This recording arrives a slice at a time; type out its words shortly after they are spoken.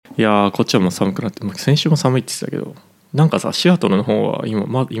いやーこっちはもう寒くなって、先週も寒いって言ってたけど、なんかさシアトルの方は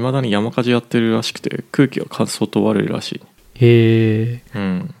今未だに山火事やってるらしくて、空気が相当悪いらしい。へえ。う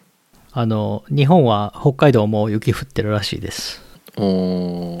ん。日本は北海道も雪降ってるらしいです。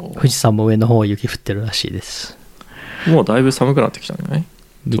お富士山も上の方雪降ってるらしいです。もうだいぶ寒くなってきたんじゃない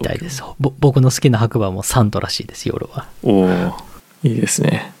みたいです。僕の好きな白馬も3度らしいです、夜は。おーいいです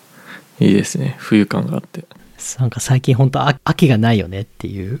ね、いいですね、冬感があって。なんか最近本当秋がないよねって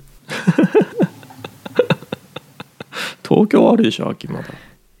いう東京はあるでしょ秋まだ。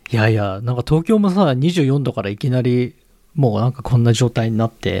いやいや、なんか東京もさ24度からいきなりもうなんかこんな状態にな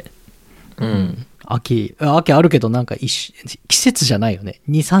って、うん、秋あるけどなんか季節じゃないよね。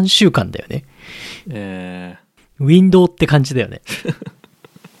 2,3 週間だよね。ウィンドウって感じだよね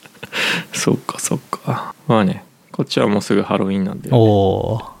そっかそっか。まあね、こっちはもうすぐハロウィンなんで、タ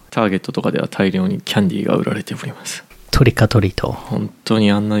ーゲットとかでは大量にキャンディーが売られております。トリカトリート。本当に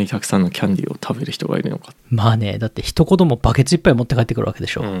あんなにたくさんのキャンディーを食べる人がいるのか。まあね、だって一言もバケツいっぱい持って帰ってくるわけで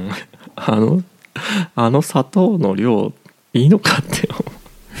しょ、うん、あの砂糖の量いいのかって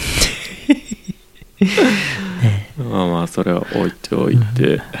まあまあそれは置いておい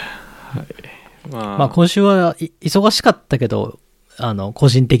て、うん、はい、まあ今週は忙しかったけど、個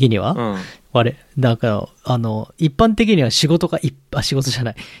人的には、うん、だから一般的には仕事じゃ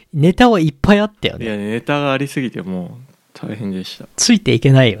ない、ネタはいっぱいあったよね。いやネタがありすぎてもう大変でした。ついてい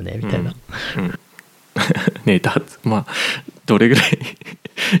けないよねみたいな、うんうん、ネタまあどれぐらい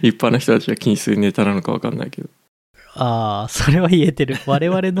一般の人たちが気にするネタなのか分かんないけど、ああそれは言えてる。我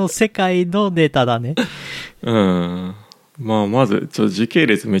々の世界のネタだねうん。まあまずちょっと時系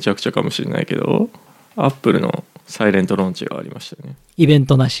列めちゃくちゃかもしれないけど、アップルのサイレントローンチがありましたよね。イベン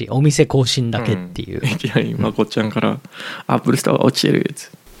トなし、お店更新だけっていう、いきなりまこっちゃんからアップルストアが落ちてるや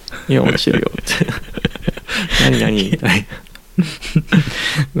つ、いや落ちてるよって何みたい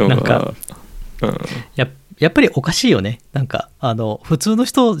ななんか、うん、やっぱりおかしいよね。なんか普通の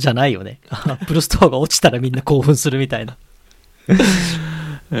人じゃないよね。アップルストアが落ちたらみんな興奮するみたいな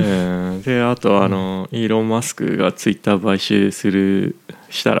であとイーロン・マスクがツイッター買収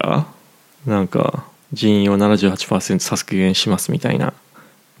したらなんか人員を 78% 削減しますみたいな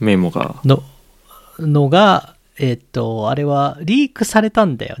メモがのがあれはリークされた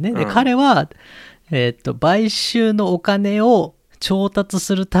んだよね。で、彼は買収のお金を調達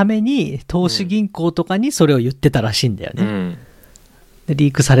するために投資銀行とかにそれを言ってたらしいんだよね、うん、で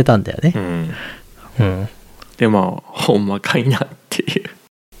リークされたんだよね、うんうん、でまあほんまかいなっていう、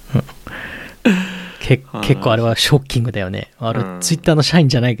うん、結構あれはショッキングだよね。ツイッターの社員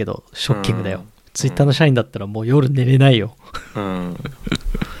じゃないけどショッキングだよ、ツイッターの社員だったらもう夜寝れないよ、うん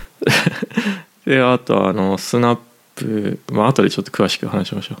であとスナップ、まあ後でちょっと詳しく話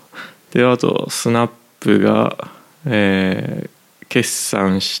しましょう。であとスナップが決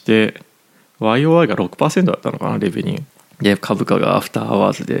算して YOI が 6% だったのかな、レベニューで、株価がアフターアワ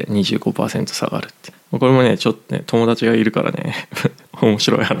ーズで 25% 下がるって。これもねちょっとね友達がいるからね面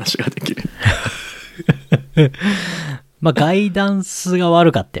白い話ができるまあガイダンスが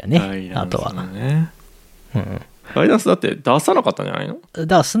悪かったよね。ガイダンスね、あとは、うん、ガイダンスだって出さなかったんじゃないの。だ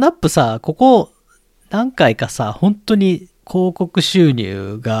からスナップさ、ここ何回かさ本当に広告収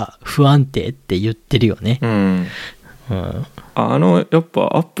入が不安定って言ってるよね。うんうん、やっぱ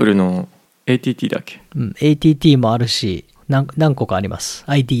アップルの ATT だっけ、うん、ATT もあるし何個かあります。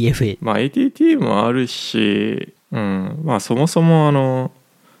 IDFA、まあ ATT もあるし、うん、まあそもそも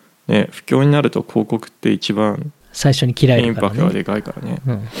ね不況になると広告って一番最初に嫌いだからね、インパクトがでかいからね、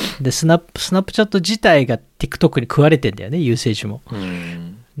うん、でスナップチャット自体が TikTok に食われてんだよね、ユーセージも、う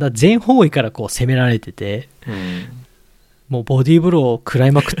ん、だから全方位からこう攻められてて、うん、もうボディーブローを食ら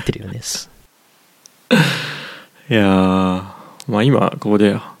いまくってるよねいやまあ今ここ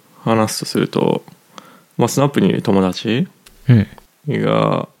で話すとすると、まあ、スナップにいる友達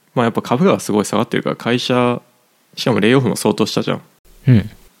が、まあ、やっぱ株価がすごい下がってるから会社しかもレイオフも相当したじゃん、うん、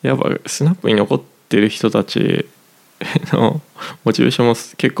やっぱスナップに残ってる人たちのモチベーションも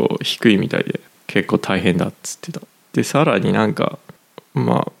結構低いみたいで結構大変だっつってた。でさらになんか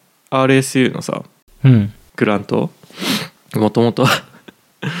まあ RSU のさ、うん、グラントもともと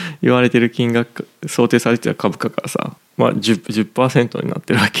言われてる金額想定されてた株価からさ、まあ 10% になっ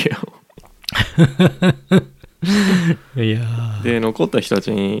てるわけよいやで残った人た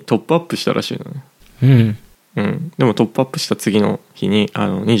ちにトップアップしたらしいのね、うんうん、でもトップアップした次の日に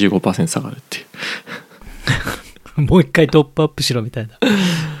25% 下がるっていうもう一回トップアップしろみたいな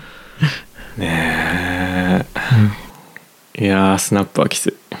ねえ、うん、いやスナップはきつ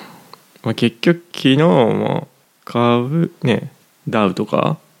い、まあ、結局昨日も株ねダウと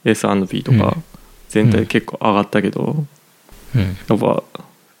か S&P とか全体結構上がったけど、うん、やっぱ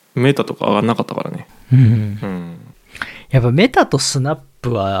メタとか上がんなかったからね。うん。やっぱメタとスナッ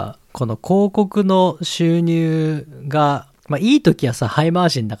プはこの広告の収入が、まあいい時はさハイマー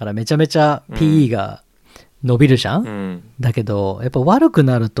ジンだからめちゃめちゃ PE が伸びるじゃん、だけどやっぱ悪く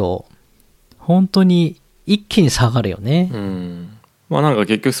なると本当に一気に下がるよね。まあなんか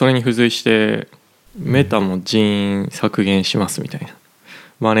結局それに付随してメタも人員削減しますみたいな、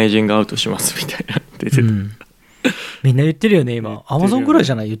マネージングアウトしますみたいな出てた、みんな言ってるよね今。アマゾンぐらい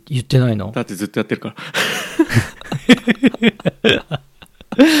じゃない？言ってないの？だってずっとやってるから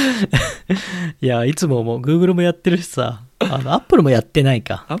いやいつももう Google もやってるしさ、Apple もやってない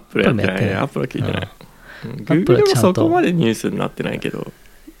か。Apple やってない。Apple は聞いてない。Google もそこまでニュースになってないけど、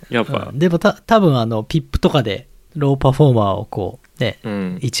やっぱ、でも多分PIP とかでローパフォーマーをこうね、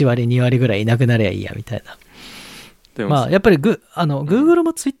1割2割ぐらいいなくなりゃいいやみたいな。でもまあやっぱりGoogle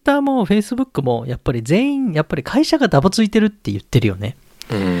も Twitter も Facebook もやっぱり全員やっぱり会社がダボついてるって言ってるよね。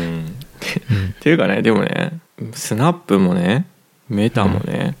っていうかね、でもね、スナップもね、メタも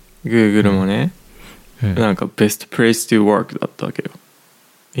ね、Google もね、なんか Best Place to Work だったわけよ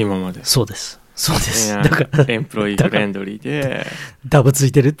今まで。そうです。だからエンプロイフレンドリーでダブつ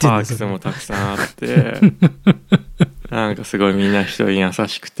いてるっていうパークスもたくさんあってなんかすごいみんな人に優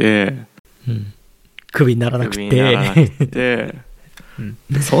しくて、クビにならなくて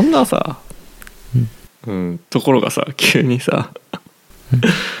そんなさ、ところがさ急にさ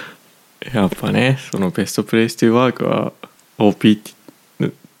やっぱね、そのベストプレイスというワークは OPT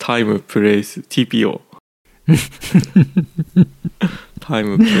タイムプレイス TPO タイ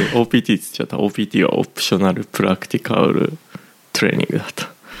ムプレイ OPT って言っちゃった。 OPT はオプショナルプラクティカルトレーニングだっ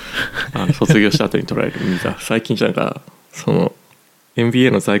た。卒業した後に捉えるみたいな。最近じゃなんかその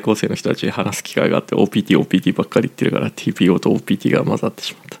MBA の在校生の人たちに話す機会があって OPT ばっかり言ってるから TPO と OPT が混ざって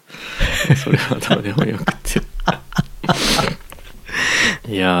しまったそれはどうでもよくって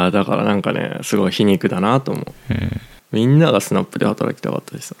いやだからなんかねすごい皮肉だなと思う、みんながスナップで働きたかっ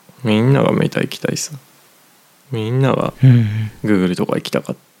たしさ、みんながメタ行きたいしさ、みんなが Google とか行きた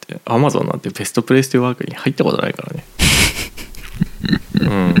かって、Amazon なんてベストプレイスというワークに入ったことないからね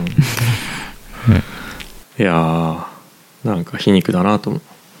いやなんか皮肉だなと思う。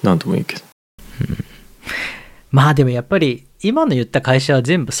なんとも言うけど、まあでもやっぱり今の言った会社は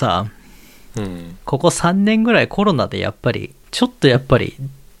全部さ、ここ3年ぐらいコロナでやっぱりちょっとやっぱり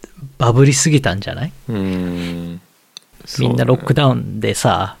バブりすぎたんじゃない？みんなロックダウンで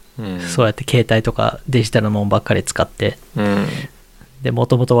さ、そうやって携帯とかデジタルのものばっかり使って、でも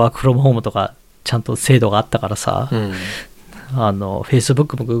ともとワークフロムホームとかちゃんと制度があったからさ、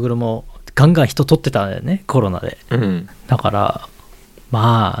Facebook も Google もガンガン人取ってたんだよねコロナで、だから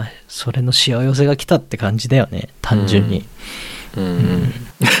まあそれのしわ寄せが来たって感じだよね単純に。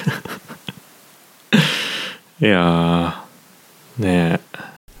いやね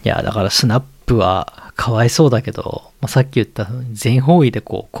え、いやだからスナップはかわいそうだけど、さっき言った全方位で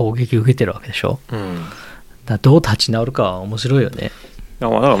こう攻撃を受けてるわけでしょ、だどう立ち直るかは面白いよね。だ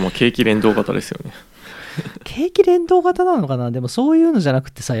からもう景気連動型ですよね景気連動型なのかな。でもそういうのじゃなく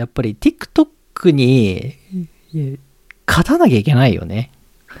てさ、やっぱり TikTok に勝たなきゃいけないよね、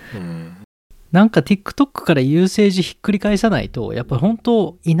なんか TikTok からユーセージひっくり返さないとやっぱり本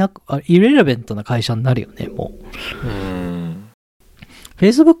当イレレベントな会社になるよねもう。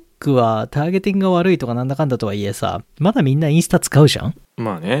Facebook はターゲティングが悪いとかなんだかんだとはいえさ、まだみんなインスタ使うじゃん。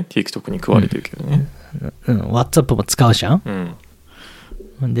まあね TikTok に食われてるけどね、WhatsApp も使うじゃん、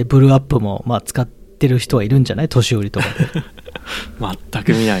でブルーアップもまあ使ってる人はいるんじゃない、年寄りとかで全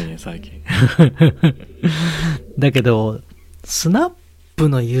く見ないね最近だけどスナップ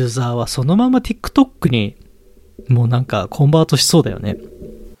のユーザーはそのまま TikTok にもうなんかコンバートしそうだよね。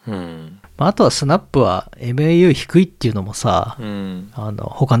あとはスナップは MAU 低いっていうのもさ、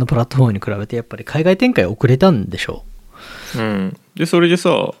他のプラットフォームに比べてやっぱり海外展開遅れたんでしょ。でそれで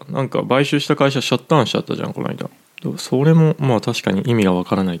さなんか買収した会社シャットダウンしちゃったじゃんこの間。それもまあ確かに意味がわ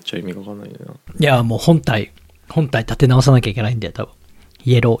からないっちゃ意味がわからないんだよな。いやもう本体立て直さなきゃいけないんだよ多分。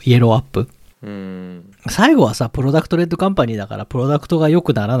イエローアップ。最後はさプロダクトレッドカンパニーだからプロダクトが良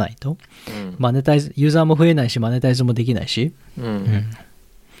くならないと、マネタイズユーザーも増えないしマネタイズもできないし、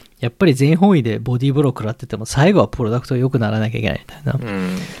やっぱり全方位でボディーブロー食らってても最後はプロダクトが良くならなきゃいけないみたいな、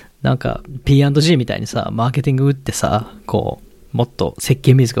なんか P&G みたいにさマーケティング打ってさこうもっと石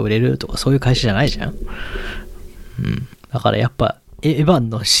鹸水が売れるとかそういう会社じゃないじゃん。だからやっぱエヴァン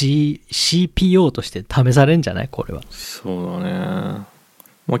の、CPO として試されるんじゃないこれは。そうだね。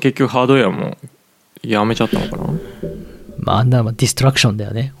結局ハードウェアもやめちゃったのかな。あんなのディストラクションだ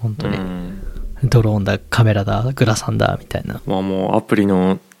よね本当に、ドローンだカメラだグラサンだみたいな。もうアプリ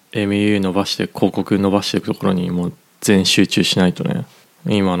の MAU 伸ばして広告伸ばしていくところにもう全集中しないとね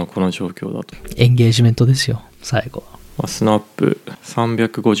今のこの状況だと。エンゲージメントですよ最後は。まあ、スナップ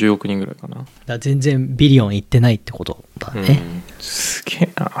350億人ぐらいかな。だから全然ビリオンいってないってことだね。すげえ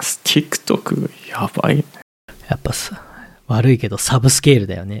な。 TikTok やばい。やっぱさ悪いけどサブスケール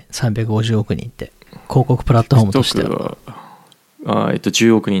だよね。350億人って広告プラットフォームとしては。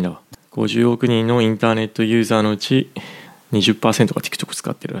10億人だわ。50億人のインターネットユーザーのうち 20% が TikTok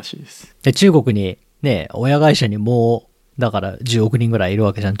使ってるらしいです。で中国にね親会社にもうだから10億人ぐらいいる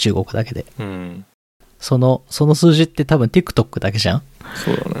わけじゃん中国だけで。その数字って多分 TikTok だけじゃん。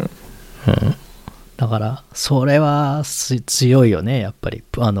そうだね。だからそれは強いよねやっぱり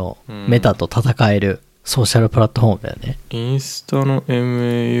メタと戦えるソーシャルプラットフォームだよね。インスタの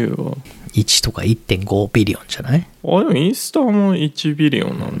MAU は1とか 1.5 ビリオンじゃない？でもインスタも1ビリ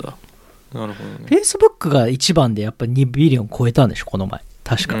オンなんだ。なるほどね。Facebook が1番でやっぱ2ビリオン超えたんでしょこの前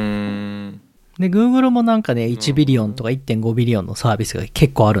確か。で Google もなんかね1ビリオンとか 1.5 ビリオンのサービスが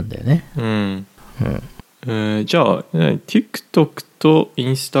結構あるんだよね。じゃあ、TikTok とイ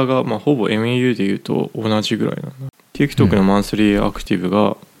ンスタが、まあ、ほぼ MAU でいうと同じぐらいなんだ。TikTok のマンスリーアクティブ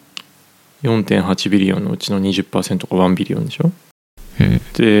が 4.8 ビリオンのうちの 20% が1ビリオンでしょ。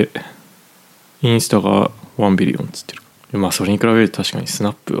でインスタが1ビリオンっつってる。まあそれに比べると確かにス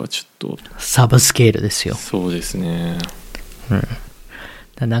ナップはちょっとサブスケールですよ。そうですね。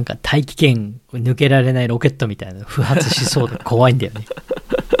なんか大気圏抜けられないロケットみたいな不発しそうで怖いんだよね。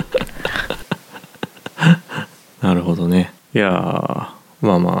なるほどね。いや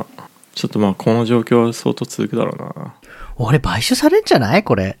まあちょっとまあこの状況は相当続くだろうな。俺買収されんじゃない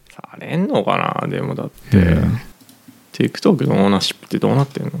これ。されんのかな。でもだって、TikTok のオーナーシップってどうなっ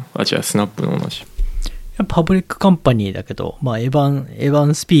てんの。違うスナップのオーナーシップパブリックカンパニーだけど、まあエヴァ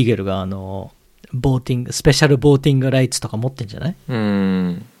ン・スピーゲルがボーティングスペシャルボーティングライツとか持ってんじゃない？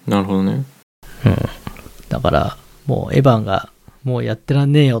なるほどね。だからもうエヴァンがもうやってら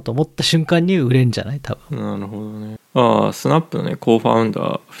んねえよと思った瞬間に売れんじゃない多分。なるほどね。スナップのねコーファウンダ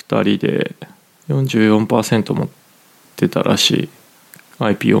ー2人で 44% 持ってたらしい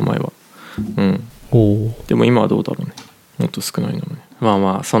IPO 前は。でも今はどうだろうね。もっと少ないのね。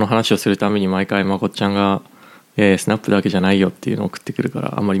まあその話をするために毎回まこっちゃんがスナップだけじゃないよっていうのを送ってくるか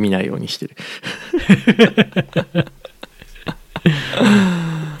らあんまり見ないようにしてる。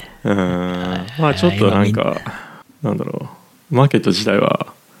まあちょっとなんかなんだろう、マーケット自体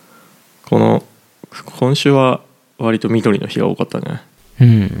は今週は割と緑の日が多かったね。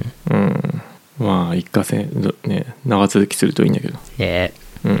まあ一過性ね長続きするといいんだけど。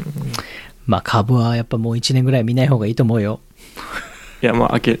まあ株はやっぱもう1年ぐらい見ない方がいいと思うよ。いやま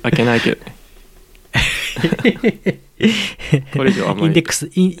あ開けないけどね。これ以上あんまりインデ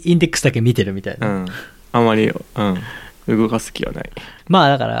ックスだけ見てるみたいな。あんまり動かす気はない。まあ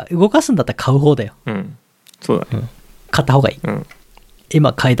だから動かすんだったら買う方だよ。そうだね。買った方がいい。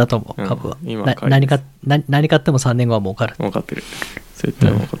今買いだと思う株は。何買っても3年後は儲かる。儲かってる。絶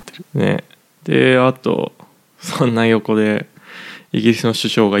対儲かってる。ね。であとそんな横でイギリスの首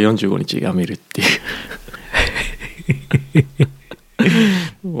相が45日辞めるっていう。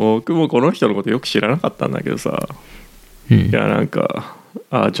僕もこの人のことよく知らなかったんだけどさ、いやなんか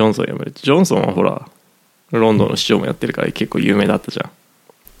ジョンソン辞める。ジョンソンはほらロンドンの市長もやってるから結構有名だったじゃ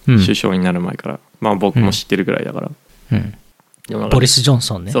ん、首相になる前から。まあ僕も知ってるぐらいだから、ボリス・ジョン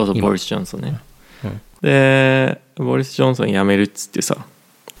ソンね。そうボリス・ジョンソンね、でボリス・ジョンソン辞めるっつってさ、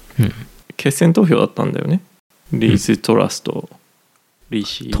決選投票だったんだよね。リーズ・トラスとリー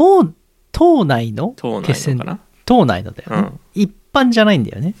シー党内の決選かな。党内のだよね、一般じゃないん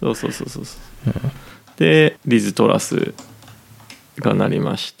だよね。そう、でリズ・トラスがなり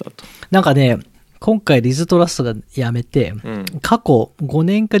ましたと。なんかね今回リズ・トラスが辞めて、過去5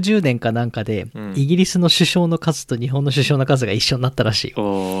年か10年かなんかで、イギリスの首相の数と日本の首相の数が一緒になったらしい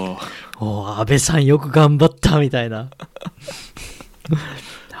よ。安倍さんよく頑張ったみたいな。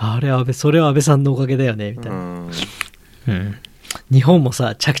それは安倍さんのおかげだよねみたいな。日本も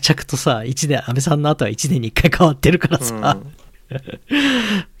さ着々とさ安倍さんの後は1年に1回変わってるからさ、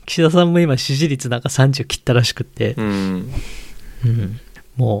岸田さんも今支持率なんか30切ったらしくって、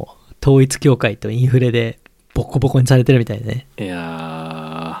もう統一教会とインフレでボコボコにされてるみたいね。い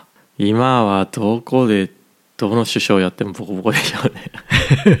や今はどこでどの首相やってもボコボコでしょうね。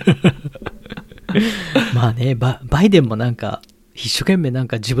まあねバイデンもなんか一生懸命なん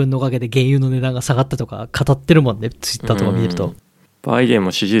か自分のおかげで原油の値段が下がったとか語ってるもんね、ツイッターとか見ると。バイデンも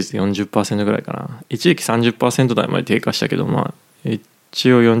支持率 40% ぐらいかな。一時期 30% 台まで低下したけど、まあ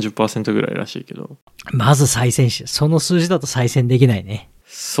一応 40% ぐらいらしいけど。まず再選し、その数字だと再選できないね。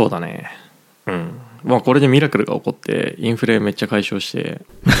そうだね。まあこれでミラクルが起こってインフレめっちゃ解消して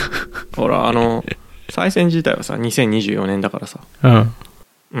ほら再選自体はさ2024年だからさ、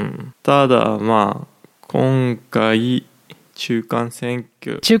ただまあ今回中間選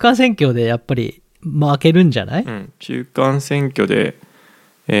挙でやっぱり負けるんじゃない？中間選挙で、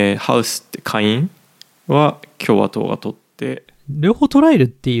ハウスって下院は共和党が取って両方取られるっ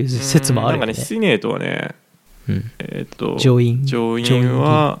ていう説もあるよね。なんかねシネートはね、上院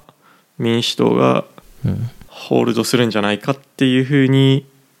は民主党がホールドするんじゃないかっていうふうに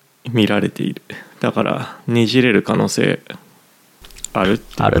見られている。だからねじれる可能性あるっ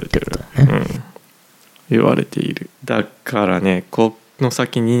て言われてる。言われている。だからねこの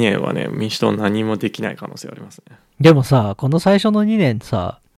先2年はね民主党何もできない可能性ありますね。でもさこの最初の2年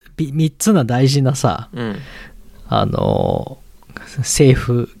さ3つの大事なさ、政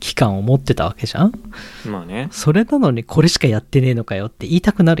府機関を持ってたわけじゃん。まあね。それなのにこれしかやってねえのかよって言い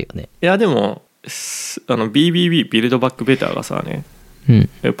たくなるよね。いやでもBBB ビルドバックベターがさね、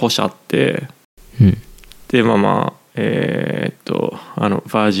ポシャって、でまあバ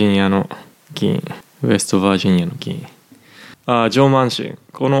ージニアの議員ウェストバージニアの議員ジョー・マンシン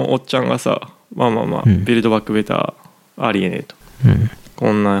このおっちゃんがさビルドバックベターありえねえと、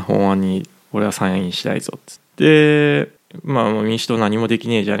こんな法案に俺はサインしないぞっつって民主党何もでき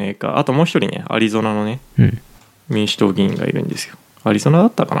ねえじゃねえか。あともう一人ねアリゾナのね、民主党議員がいるんですよ。アリゾナだ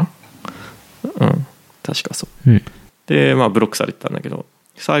ったかな、確かそう、でブロックされてたんだけど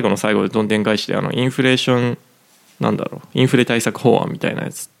最後の最後でどんでん返しでインフレ対策法案みたいなや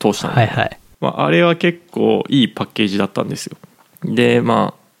つ通したの、あれは結構いいパッケージだったんですよ。で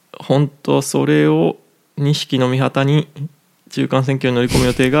本当それを2匹の御旗に中間選挙に乗り込む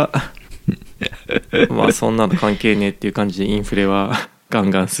予定がそんなの関係ねえっていう感じでインフレはガン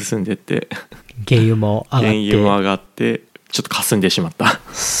ガン進んでって原油も上がってちょっと霞んでしまった。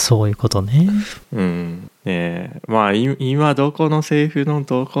そういうことね。今どこの政府の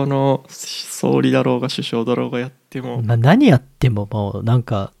どこの総理だろうが首相だろうがやっても、何やってももうなん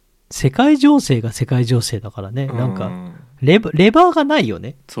か世界情勢が世界情勢だからね、なんかレバーがないよ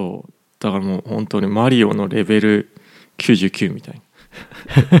ね。そうだからもう本当にマリオのレベル99みたいな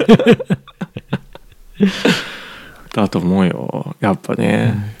だと思うよやっぱ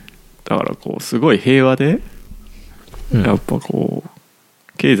ね、だからすごい平和で、やっぱ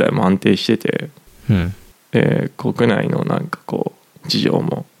経済も安定してて、国内のなんか事情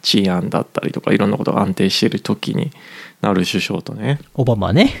も治安だったりとかいろんなことが安定してる時になる首相とね、オバ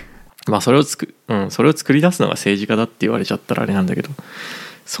マね、それを作り出すのが政治家だって言われちゃったらあれなんだけど、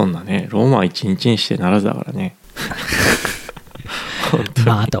そんなねローマ一日にしてならずだからね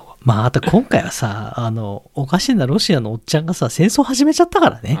あと今回はさおかしいなロシアのおっちゃんがさ戦争始めちゃったか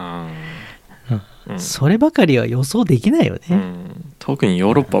らね、そればかりは予想できないよね、特に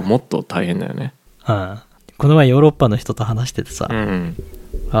ヨーロッパはもっと大変だよね。この前ヨーロッパの人と話しててさ、ヨー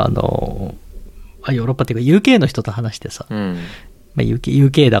ロッパっていうか UK の人と話してさ、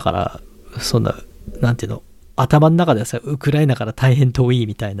UK だからそんななんていうの頭の中ではさウクライナから大変遠い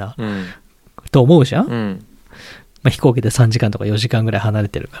みたいな、と思うじゃん、飛行機で3時間とか4時間ぐらい離れ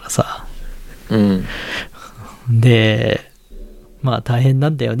てるからさ、で大変な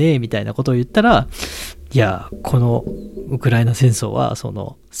んだよねみたいなことを言ったら、いやこのウクライナ戦争はそ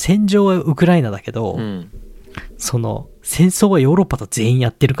の戦場はウクライナだけど、その戦争はヨーロッパと全員や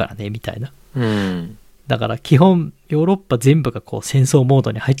ってるからねみたいな、だから基本ヨーロッパ全部が戦争モー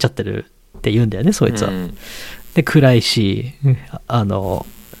ドに入っちゃってるって言うんだよねそいつは、で暗いし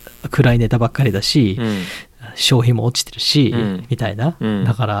暗いネタばっかりだし、消費も落ちてるし、みたいな、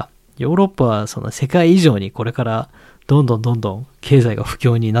だからヨーロッパはその世界以上にこれからどんどん経済が不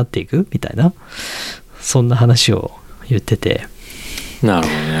況になっていくみたいな、そんな話を言ってて、なる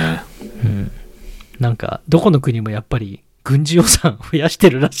ほどね、なんかどこの国もやっぱり軍事予算増やして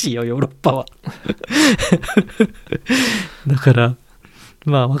るらしいよヨーロッパはだから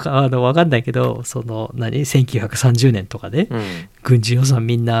わかんないけどその1930年とかで、軍事予算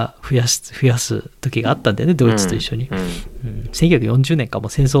みんな増やす時があったんだよねドイツと一緒に、1940年かも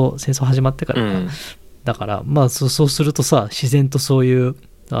戦争始まってから、だからそうするとさ自然とそういう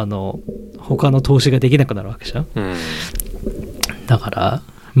他の投資ができなくなるわけじゃん、だから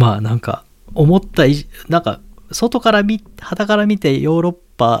なんかなんか傍から見てヨーロッ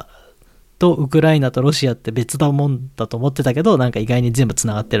パとウクライナとロシアって別なもんだと思ってたけど、なんか意外に全部つ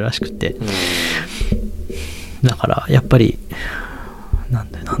ながってるらしくて、だからやっぱりな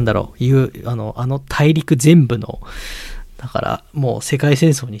んだろう大陸全部のだからもう世界戦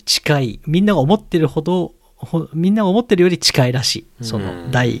争に近い、みんなが思ってるより近いらしい、その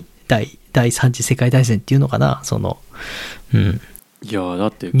第3次世界大戦っていうのかな、そのいやだ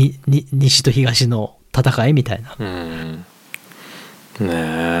って西と東の戦いみたいな、ね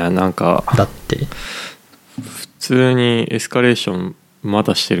えなんかだって普通にエスカレーションま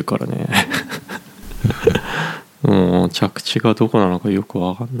だしてるからねもう着地がどこなのかよく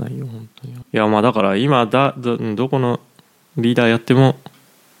分かんないよ本当に。いやまあだから今どこのリーダーやっても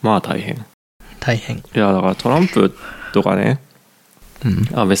まあ大変。いやだからトランプとかね、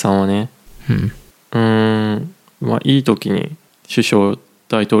安倍さんはね、まあいい時に首相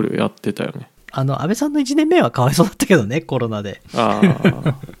大統領やってたよね。安倍さんの1年目はかわいそうだったけどね、コロナで。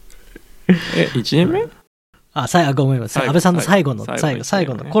1年目？ごめんなさい。安倍さんの最後の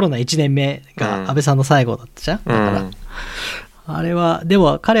コロナ1年目が安倍さんの最後だったじゃん。だから、あれは、で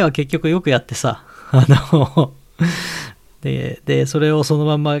も彼は結局よくやってさ、で、それをその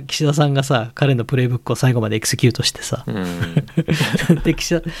まんま岸田さんがさ、彼のプレイブックを最後までエクセキュートしてさ、で、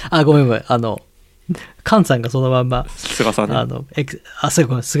ごめん、菅さんがそのまんま、菅さんね。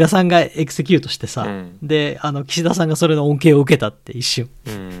菅さんがエクセキュートしてさ、で、岸田さんがそれの恩恵を受けたって一瞬。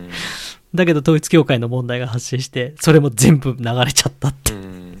だけど統一教会の問題が発生して、それも全部流れちゃったって。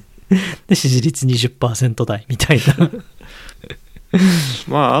で、支持率 20% 台みたいな。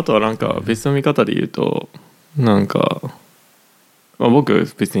まあ、あとはなんか別の見方で言うと、なんか、まあ、僕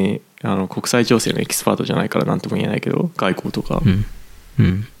別に国際情勢のエキスパートじゃないから何とも言えないけど、外交とか。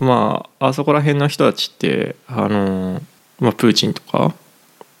まあ、あそこら辺の人たちって、まあ、プーチンとか、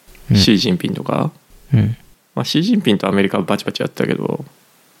シー・ジンピンとか、まあ、シー・ジンピンとアメリカはバチバチやってたけど、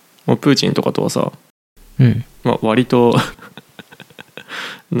まあ、プーチンとかとはさ、まあ、割と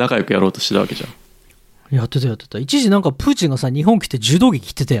仲良くやろうとしてたわけじゃん。やってた。一時なんかプーチンがさ、日本来て柔道着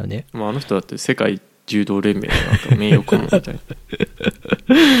着てたよね。まあ、あの人だって世界柔道連盟のなんか名誉顧問みたいな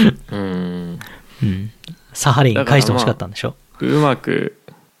サハリン返してほしかったんでしょ。うまく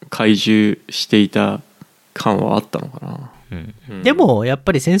懐柔していた感はあったのかな。でもやっ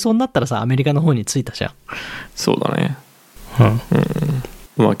ぱり戦争になったらさ、アメリカの方についたじゃん。そうだね。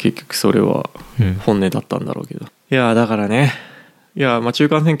まあ結局それは本音だったんだろうけど、いやだからね、いやまあ中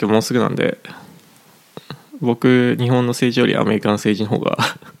間選挙もうすぐなんで、僕日本の政治よりアメリカの政治の方が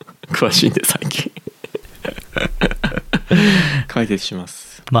詳しいんで最近解説しま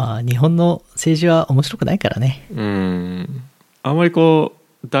す。まあ日本の政治は面白くないからね。あんまりこ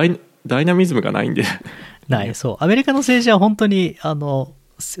うダイナミズムがないんでない。そう、アメリカの政治は本当に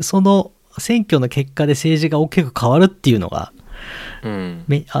その選挙の結果で政治が大きく変わるっていうのが、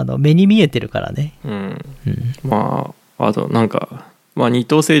目に見えてるからね。まああとなんか、まあ、二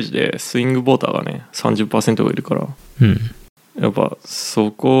党政治でスイングボーターがね 30% がいるから、やっぱ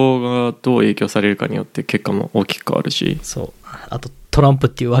そこがどう影響されるかによって結果も大きく変わるし、そう、あとトランプっ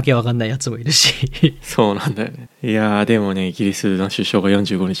ていうわけわかんないやつもいるしそうなんだよね。いやでもね、イギリスの首相が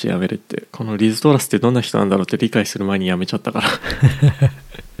45日で辞めるって、このリズ・トラスってどんな人なんだろうって理解する前に辞めちゃったから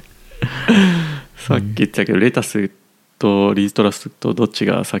さっき言ったけど、レタスとリズ・トラスとどっち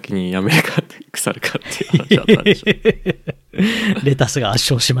が先に辞めるかって腐るかっていう話だったんでしょレタスが圧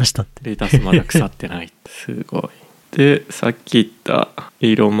勝しましたって。レタスまだ腐ってないすごい。でさっき言った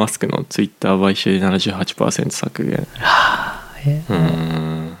イーロン・マスクのツイッター買収で 78% 削減。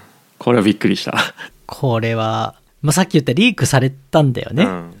これはびっくりした。これは、まあ、さっき言ったリークされたんだよね、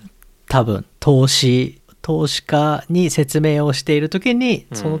多分投資家に説明をしている時に、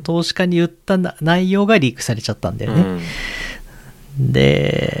その投資家に言った内容がリークされちゃったんだよね、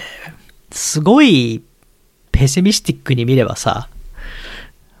ですごいペシミスティックに見ればさ、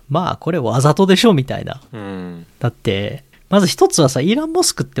まあこれわざとでしょみたいな、だってまず一つはさ、イーロン・マ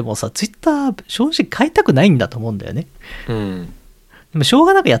スクってもうさ、ツイッター正直買いたくないんだと思うんだよね。でもしょう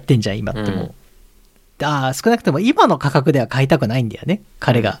がなくやってんじゃん今ってもう、少なくとも今の価格では買いたくないんだよね、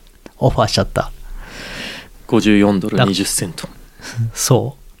彼がオファーしちゃった54ドル20セント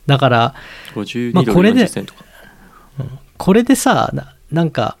そうだから52ドル20セントか、これでさ、なん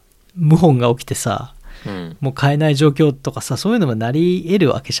か謀反が起きてさ、もう買えない状況とかさ、そういうのもなり得る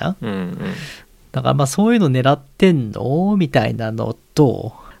わけじゃん、だからまあそういうの狙ってんのみたいなの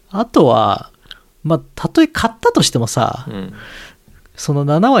と、あとはまあたとえ買ったとしてもさ、その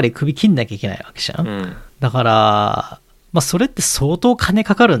7割首切んなきゃいけないわけじゃん、だからまあそれって相当金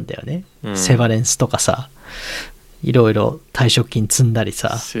かかるんだよね、セバレンスとかさ、いろいろ退職金積んだり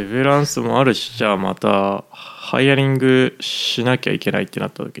さ、セベランスもあるし、じゃあまたハイアリングしなきゃいけないってなっ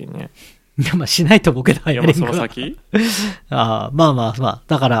た時にね、いやまあしないと僕らハイアリングはその先まあ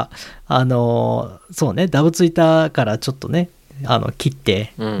だからそうね、ダブついたからちょっとね切っ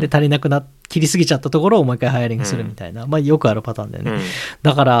て、で足りなく切りすぎちゃったところをもう一回ハイアリングするみたいな、まあよくあるパターンだよね、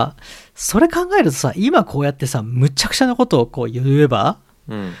だからそれ考えるとさ、今こうやってさむちゃくちゃなことをこう言えば、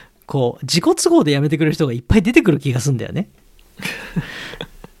こう自己都合でやめてくれる人がいっぱい出てくる気がするんだよね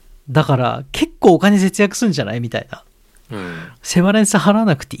だから結構お金節約するんじゃないみたいな、セバレンス払わ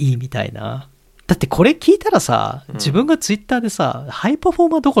なくていいみたいな。だってこれ聞いたらさ、自分がツイッターでさ、ハイパフォー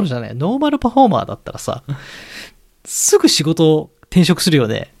マーどころじゃない、ノーマルパフォーマーだったらさ、すぐ仕事を転職するよ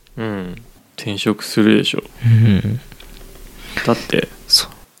ね。うん。転職するでしょ。うん。だって、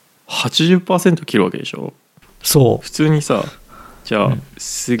80% 切るわけでしょ。そう。普通にさ、じゃあ、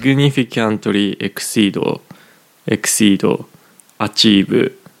significantly exceed,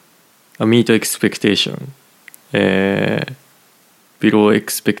 achieve, meet expectation, below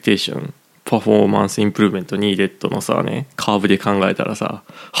expectation, performance improvement needed のさね、カーブで考えたらさ、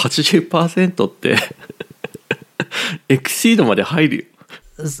80% ってエクシードまで入る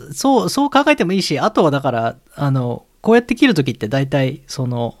よ。そう考えてもいいし、あとはだから、こうやって切るときって大体、そ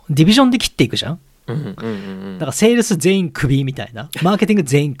の、ディビジョンで切っていくじゃん。だからセールス全員クビみたいな、マーケティング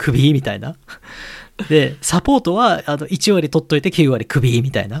全員クビみたいな。で、サポートは1割取っといて9割クビ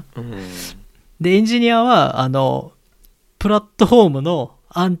みたいな。で、エンジニアは、プラットフォームの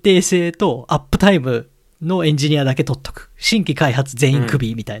安定性とアップタイムのエンジニアだけ取っとく。新規開発全員ク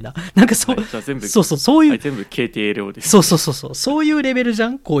ビみたいな。なんかそう、はい、そういう、はい、全部 KTLO です。そういうレベルじゃ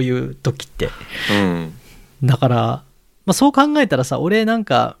ん、こういう時って。だから、そう考えたらさ、俺なん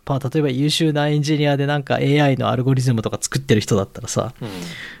か、例えば優秀なエンジニアでなんか AI のアルゴリズムとか作ってる人だったらさ、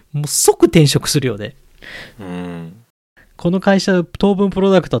もう即転職するよね。この会社当分プ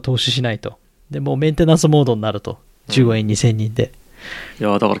ロダクトは投資しないと。でもうメンテナンスモードになると。15円2000人で。い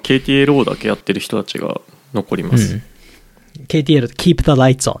やだから KTLO だけやってる人たちが残ります。KTL keep the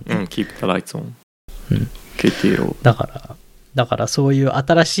lights on。keep the lights on。KTLO。だからそういう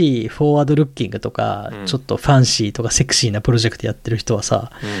新しいフォーワードルッキングとか、ちょっとファンシーとかセクシーなプロジェクトやってる人は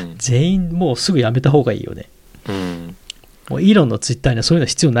さ、全員もうすぐ辞めた方がいいよね。もうイーロンのツイッターにはそういうの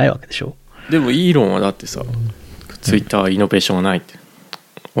必要ないわけでしょ。でもイーロンはだってさ、ツイッターはイノベーションがないって、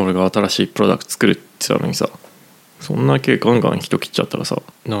俺が新しいプロダクト作るって言ったのにさ、そんだけガンガン人切っちゃったらさ、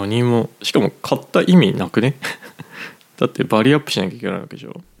何も、しかも買った意味なくね。だってバリューアップしなきゃいけないわけでし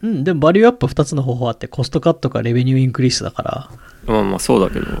ょ。でもバリューアップ2つの方法あって、コストカットかレベニューインクリースだから。まあそうだ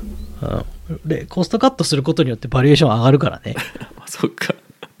けど、コストカットすることによってバリエーション上がるからね。そっか。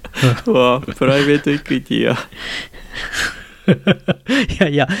わプライベートエクイティや。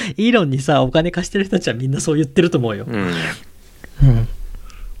いやイーロンにさお金貸してる人たちはみんなそう言ってると思うよ。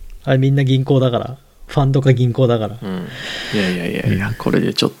あれみんな銀行だから、ファンドか銀行だから。いやこれ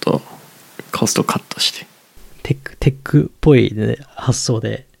でちょっとコストカットして。テックっぽい、ね、発想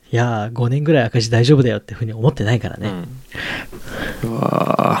で、いや5年ぐらい赤字大丈夫だよってふうに思ってないからね。う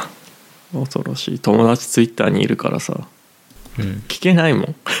わ恐ろしい。友達ツイッターにいるからさ、聞けないも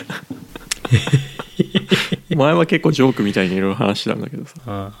ん。前は結構ジョークみたいにいろいろ話したんだけど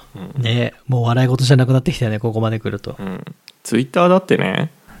さ、ねえ、もう笑い事じゃなくなってきたよね、ここまで来ると。ツイッターだって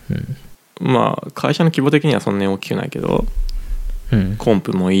ね、まあ会社の規模的にはそんなに大きくないけど、コン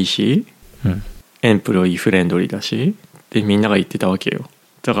プもいいし、エンプロイーフレンドリーだし、でみんなが言ってたわけよ。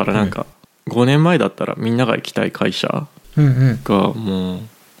だからなんか、5年前だったらみんなが行きたい会社がも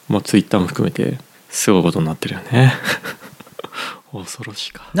う、ツイッターも含めてすごいことになってるよね。恐ろし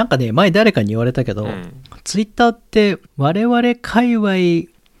いか。なんかね、前誰かに言われたけど、ツイッターって我々界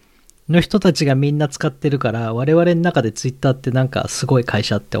隈の人たちがみんな使ってるから、我々の中でツイッターってなんかすごい会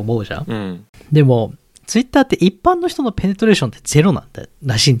社って思うじゃん。でもツイッターって一般の人のペネトレーションってゼロなんだ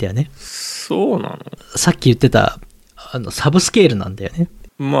らしいんだよね。そうなの？さっき言ってたサブスケールなんだよね。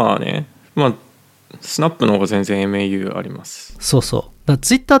まあね、スナップの方が全然 MAU あります。そうそう。だから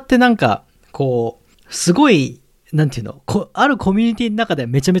ツイッターってなんかこうすごいなんていうの、あるコミュニティの中では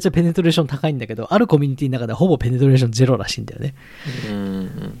めちゃめちゃペネトレーション高いんだけど、あるコミュニティの中ではほぼペネトレーションゼロらしいんだよね。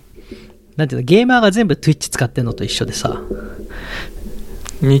なんていうの、ゲーマーが全部 Twitch 使ってんのと一緒でさ、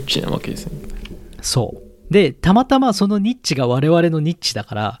ニッチなわけですね。そうで、たまたまそのニッチが我々のニッチだ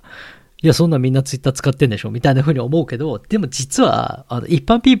から、いやそんなみんな Twitter 使ってんでしょみたいな風に思うけど、でも実は一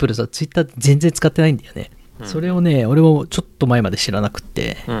般ピープルさ Twitter 全然使ってないんだよね。それをね、俺もちょっと前まで知らなくっ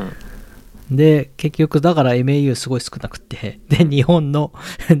て、で結局だから MAU すごい少なくて、で日本の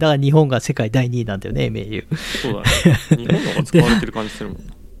だから日本が世界第2位なんだよね MAU。そうだね。日本の方が使われてる感じするもん。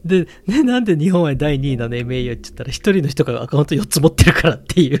でなんで日本は第2位なの MAU って言ったら、一人の人がアカウント4つ持ってるからっ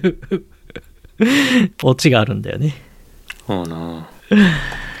ていうオチがあるんだよね。そうな。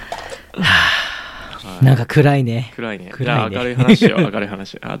なんか暗いね。暗いね。明るい話よ、明るい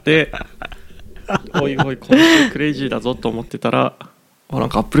話。で、おいおい今週クレイジーだぞと思ってたら、なん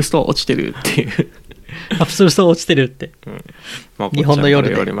かアップルストア落ちてるっていう。アップルストア落ちてるって。日本の夜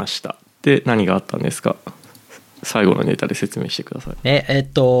で言われました。で、何があったんですか？最後のネタで説明してください。だか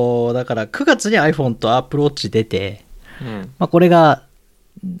ら9月に iPhone と Apple Watch 出て、これが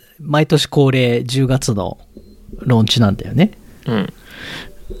毎年恒例10月のローンチなんだよね。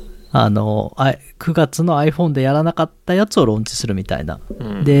9月の iPhone でやらなかったやつをローンチするみたいな。う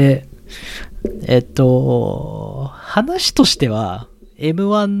ん、で、話としては、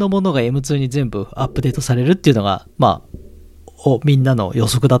M1 のものが M2 に全部アップデートされるっていうのが、まあ、みんなの予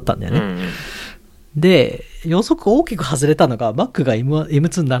測だったんだよね。うん、で、予測大きく外れたのが Mac が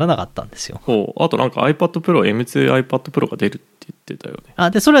M2 にならなかったんですよ。あとなんか iPad Pro、M2 iPad Pro が出るって言ってたよね。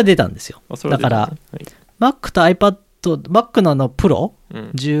で、それは出たんですよ。だから、はい、Mac と Mac のプロ、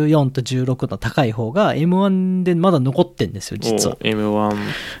14と16の高い方が M1 でまだ残ってんですよ、実は。M1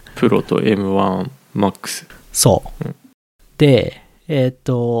 Pro と M1 Max。そう。で、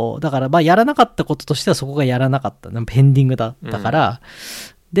だから、まあ、やらなかったこととしてはそこがやらなかった。ペンディングだったから、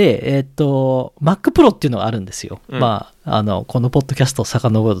で、Mac Pro っていうのがあるんですよ。まあ、このポッドキャストを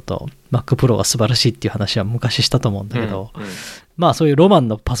遡ると、Mac Pro が素晴らしいっていう話は昔したと思うんだけど、まあ、そういうロマン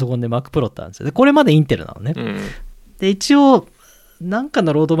のパソコンで Mac Pro ってあるんですよ。で、これまでインテルなのね。で、一応、なんか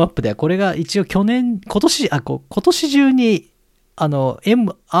のロードマップでは、これが一応今年中に、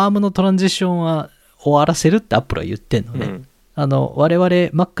ARM のトランジションは終わらせるって Apple は言ってんのね。我々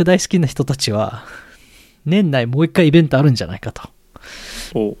Mac 大好きな人たちは、年内もう一回イベントあるんじゃないかと。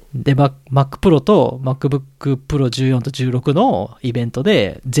で、Mac Pro と MacBook Pro 14と16のイベント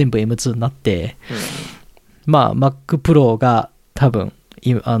で全部 M2 になって、まあ Mac Pro が多分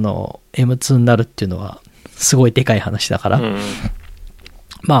M2 になるっていうのはすごいでかい話だから、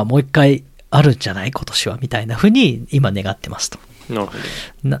まあもう一回あるんじゃない今年はみたいな風に今願ってますと。なるほ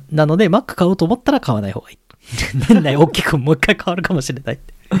ど。なので Mac 買おうと思ったら買わない方がいい。年内大きくもう一回変わるかもしれないっ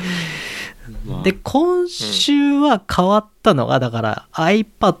て。で、今週は変わったのが、だから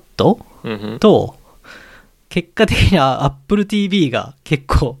iPad と、結果的には Apple TV が結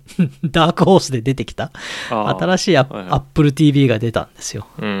構ダークホースで出てきた。新しいApple TV が出たんですよ。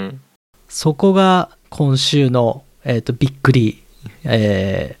そこが今週の、びっくり、イ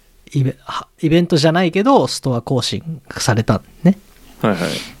ベントじゃないけど、ストア更新されたんね。はいは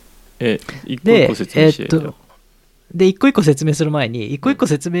い。一個一個説明して。で、一個一個説明する前に、一個一個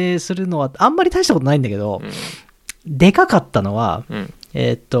説明するのはあんまり大したことないんだけど、でかかったのは、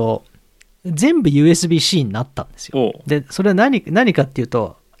全部 USB-C になったんですよ。で、それは何かっていう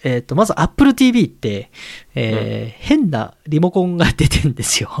と、まず Apple TV って、変なリモコンが出てるんで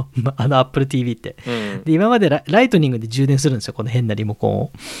すよ。Apple TV って。で、今までライトニングで充電するんですよ、この変なリモコン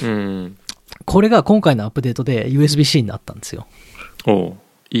を。これが今回のアップデートで USB-C になったんですよ。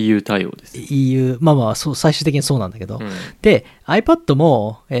EU 対応です。EU、まあまあ、そう、最終的にそうなんだけど。で、iPad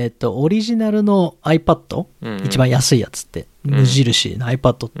も、オリジナルの iPad、一番安いやつって、無印の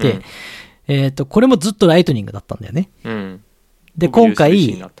iPad って、これもずっとライトニングだったんだよね。で、今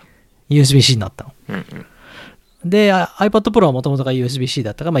回、USB-C になったの。で、iPad Pro はもともとが USB-C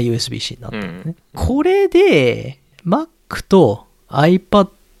だったから、まあ USB-C になったのね。これで、Mac と iPad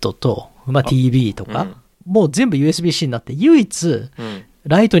と、まあ TV とか、もう全部 USB-C になって、唯一、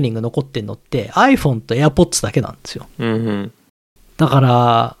ライトニング残ってんのって iPhone と AirPods だけなんですよ。だか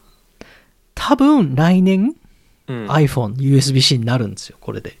ら、多分来年、iPhone USB-C になるんですよ、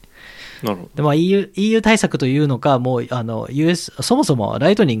これで。なるほど。で、まあ EU 対策というのか、もうそもそも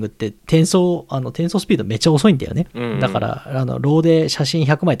ライトニングって転送スピードめっちゃ遅いんだよね。だから、ローで写真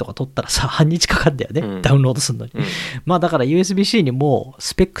100枚とか撮ったらさ、半日かかるんだよね。ダウンロードするのに。まあだから USB-C にも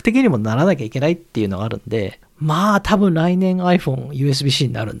スペック的にもならなきゃいけないっていうのがあるんで、まあ多分来年 iPhone USB-C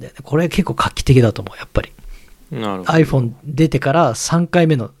になるんだよね。これ結構画期的だと思う、やっぱり。なるほど。iPhone 出てから3回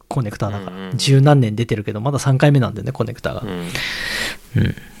目のコネクターだから。十何年出てるけど、まだ3回目なんだよね、コネクターが。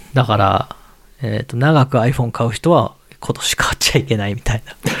だから、長く iPhone 買う人は今年買っちゃいけないみたい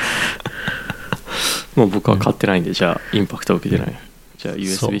な。もう僕は買ってないんで、じゃあインパクトを受けてない。じゃあ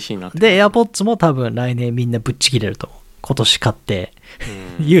USB-C になって。で、AirPods も多分来年みんなぶっちぎれると思う。今年買って、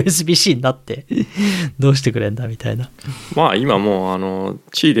USB-C になって、どうしてくれんだみたいな。まあ今もう、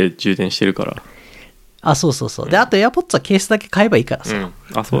地位で充電してるから。そうそうそう。で、あと AirPods はケースだけ買えばいいからさ。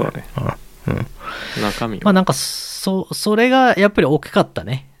そうだね。中身は。まあなんか、それがやっぱり大きかった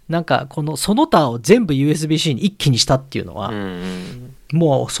ね。なんかその他を全部 USB-C に一気にしたっていうのは、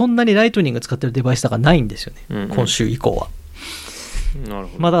もうそんなにライトニング使ってるデバイスだからないんですよね、今週以降は。なる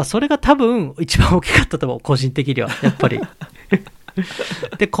ほど。まあだからそれが多分一番大きかったと思う、個人的にはやっぱり。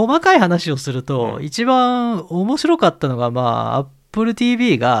で、細かい話をすると、一番面白かったのが、まあ Apple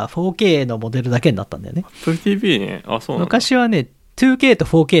TV が 4K のモデルだけになったんだよね。Apple TV ね、そうなんだ。昔はね 2K と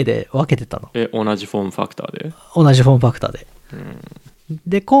 4K で分けてたの。同じフォームファクターで。同じフォームファクターで。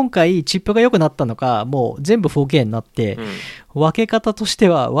で、今回チップが良くなったのか、もう全部 4K になって、分け方として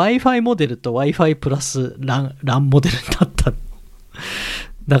は Wi-Fi モデルと Wi-Fi プラス LAN モデルになった。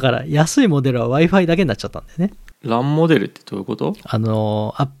だから安いモデルは Wi-Fi だけになっちゃったんだよね。LAN モデルってどういうこと？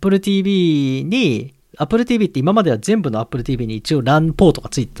 Apple TV に、Apple TV って今までは全部の Apple TV に一応 LAN ポートが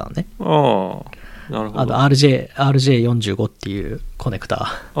ついてたのね。ああ、なるほど。RJ45 っていうコネク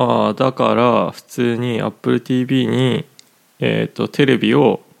タ。ああ、だから普通に Apple TV に、テレビ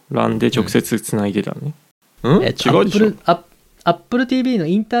を LAN で直接つないでたね。違うでしょ。Apple TV の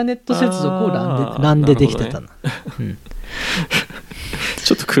インターネット接続を LAN でできてたの。ね、うん、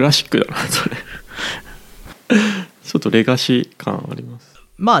ちょっとクラシックだなそれ。ちょっとレガシー感あります。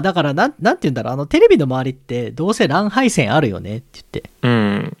まあだからなんて言うんだろう、テレビの周りってどうせ LAN 配線あるよねって言って。う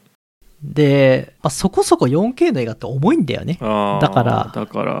ん。で、そこそこ 4K の映画って重いんだよね。だから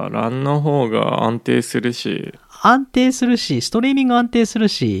LAN の方が安定するし、ストリーミング安定する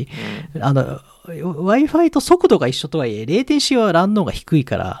し、うん、Wi-Fi と速度が一緒とはいえ、レイテンシーは LAN の方が低い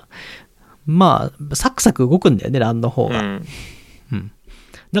から、まあ、サクサク動くんだよね、LAN の方が。うんうん、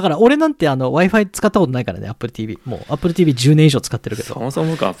だから俺なんてWi-Fi 使ったことないからね、Apple TV。もう Apple TV 10年以上使ってるけど。そもそ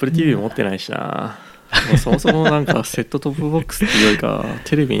も僕 Apple TV 持ってないしな。もうそもそもなんかセットトップボックスっていうよりか、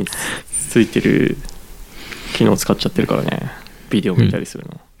テレビについてる機能使っちゃってるからね。ビデオ見たりする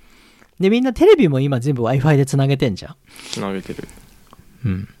の。で、みんなテレビも今全部 Wi-Fi でつなげてんじゃん。つなげてる。う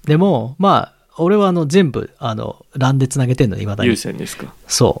ん。でも、まあ、俺は全部、LAN でつなげてんの、未だに。有線ですか。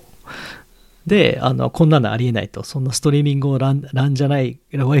そう。で、こんなのありえないと。そんなストリーミングを LAN じゃない、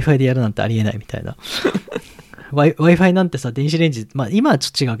Wi-Fi でやるなんてありえないみたいな。Wi-Fi なんてさ、電子レンジ、まあ今はちょ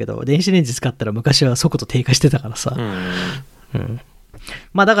っと違うけど、電子レンジ使ったら昔は速度低下してたからさ。うん。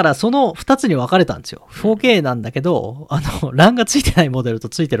まあだからその2つに分かれたんですよ。4K なんだけど、LAN がついてないモデルと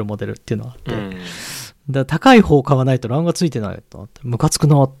ついてるモデルっていうのがあって。だ高い方を買わないと LAN がついてないとムカつく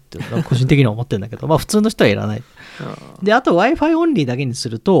なって個人的には思ってるんだけどまあ普通の人はいらないで、あと Wi-Fi オンリーだけにす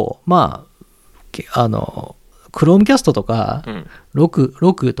るとまあChromecast とか、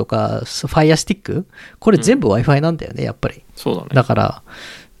6とか Fire Stick これ全部 Wi-Fi なんだよねやっぱり。そうだね。だから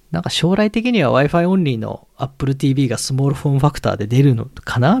なんか将来的には Wi-Fi オンリーの Apple TV がスモールフォームファクターで出るの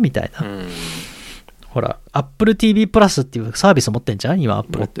かなみたいな。ほら Apple TV プラスっていうサービス持ってんじゃん今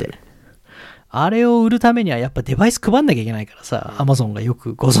Apple って。あれを売るためにはやっぱデバイス配んなきゃいけないからさ、Amazon がよ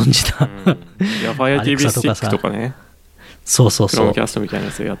くご存知だ。いや、Fire TV スティックとかね。そうそうそう。Chromecast みたいな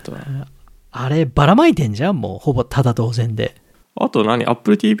やつやったら。あればらまいてんじゃんもうほぼただ同然で。あと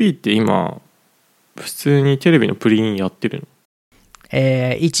Apple TV って今普通にテレビのプリンやってる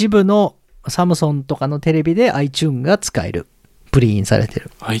の？一部のサムソンとかのテレビで iTunes が使える。プリンされて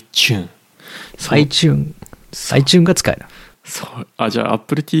る。iTunes が使える。そう。じゃあ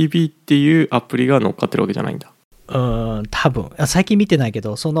Apple TV っていうアプリが乗っかってるわけじゃないんだ。多分最近見てないけ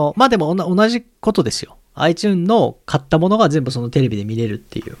どまあでも同じことですよ。iTunes の買ったものが全部そのテレビで見れるっ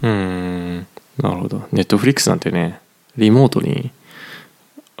ていう。なるほど。Netflix なんてねリモートに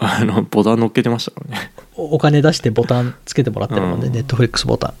ボタン乗っけてましたからね。お金出してボタンつけてもらってるもんね、Netflix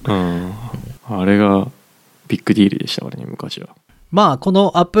ボタン。あれがビッグディールでしたからね昔は。まあこ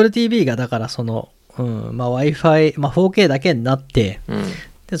の Apple TV がだからまあ Wi-Fi、まあ 4K だけになって、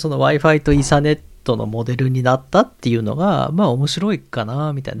でその Wi-Fi とイーサネットのモデルになったっていうのがまあ面白いか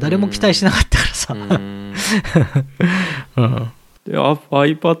なみたいな。誰も期待しなかったからさ。で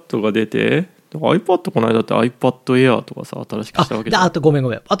iPad が出て iPad この間って iPad Air とかさ新しくしたわけじゃん。あとごめ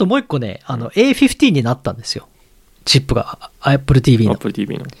んあともう一個ねA15 になったんですよチップが Apple TV の。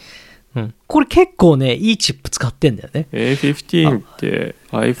これ結構ねいいチップ使ってんだよね。 A15 って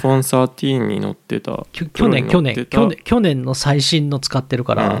iPhone 13に乗ってた去年の最新の使ってる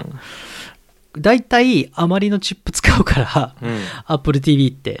から、だいたいあまりのチップ使うから、Apple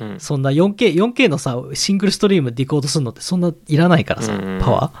TV って、そんな 4K のさシングルストリームディコードするのってそんないらないからさ、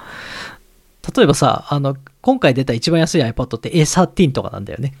パワー。例えばさ今回出た一番安い iPad って A13 とかなん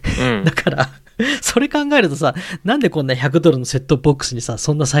だよね、だからそれ考えるとさなんでこんな$100のセットボックスにさ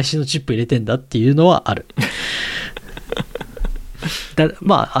そんな最新のチップ入れてんだっていうのはある。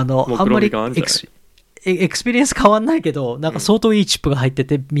まああんまりエクスペリエンス変わんないけどなんか相当いいチップが入って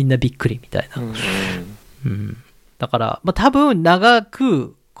てみんなびっくりみたいな。だから、まあ、多分長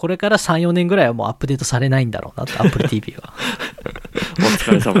くこれから 3,4 年ぐらいはもうアップデートされないんだろうなって Apple TV は。お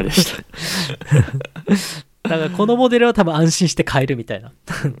疲れ様でした。だからこのモデルは多分安心して買えるみたいな。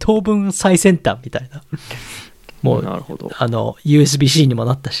当分最先端みたいな。もうなるほど。USB-C にも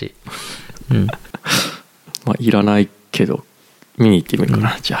なったし。まあいらないけど見に行ってみるか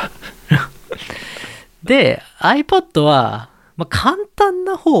な、じゃあ。で iPad は、まあ、簡単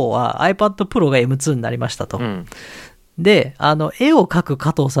な方は iPad Pro が M2 になりましたと。で絵を描く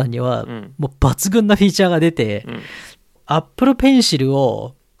加藤さんには、もう抜群なフィーチャーが出て、Apple Pencil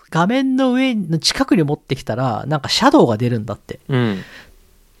を画面の上の近くに持ってきたらなんかシャドウが出るんだって。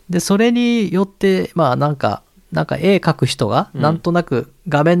でそれによってまあなんかなんか絵描く人がなんとなく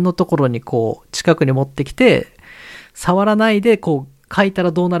画面のところにこう近くに持ってきて、触らないでこう描いた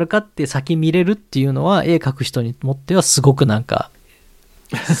らどうなるかって先見れるっていうのは絵描く人にとってはすごくなんか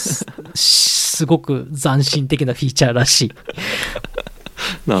すごく斬新的なフィーチャーらしい。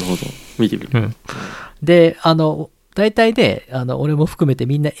なるほど、見てみる。で、大体で、俺も含めて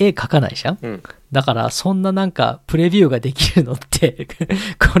みんな絵描かないじゃん、だから、そんななんか、プレビューができるのって、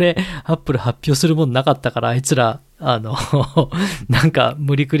これ、アップル発表するもんなかったから、あいつら、なんか、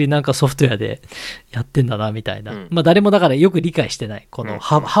無理くりなんかソフトウェアでやってんだな、みたいな。まあ、誰もだからよく理解してない。この、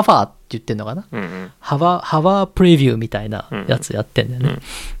ハファーって言ってんのかな、ハワープレビューみたいなやつやってんだよ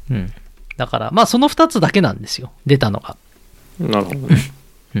ね。だから、まあ、その2つだけなんですよ、出たのが。なるほどね。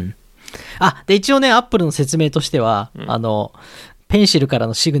で、一応ね、アップルの説明としては、ペンシルから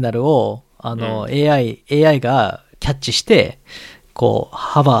のシグナルを、AI がキャッチして、こう、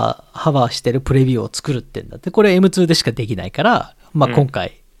ハバーしてるプレビューを作るってんだって、これ M2 でしかできないから、まあ今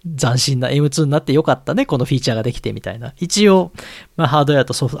回、斬新な M2 になってよかったね、このフィーチャーができてみたいな。一応、まあハードウェア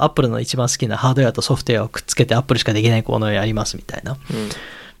とアップルの一番好きなハードウェアとソフトウェアをくっつけてアップルしかできないこのやりますみたいな。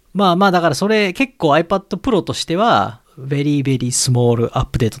まあだからそれ結構 iPad Pro としては、ベリーベリースモールアッ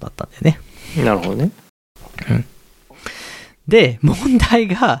プデートだったんだよね。なるほどね。で、問題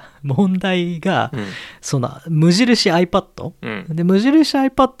が、その、無印 iPad、で、無印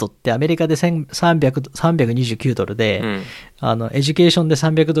iPad ってアメリカで329ドルで、エデュケーションで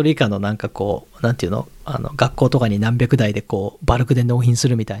300ドル以下のなんかこう、なんていうの、学校とかに何百台でこう、バルクで納品す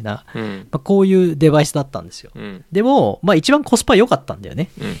るみたいな、まあ、こういうデバイスだったんですよ。でも、まあ一番コスパ良かったんだよね。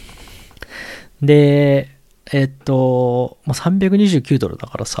で、329ドルだ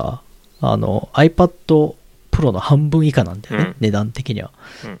からさ、iPad Pro の半分以下なんだよね、値段的には。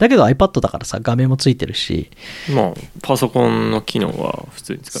だけど iPad だからさ、画面もついてるし。まあ、パソコンの機能は普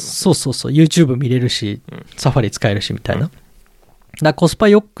通に使えます、そう、YouTube 見れるし、サファリ使えるしみたいな。だからコスパ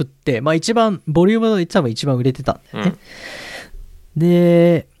よくって、まあ一番、ボリュームの多分一番売れてたんだよね。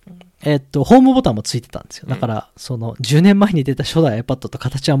で、ホームボタンもついてたんですよ。だから、その、10年前に出た初代 iPad と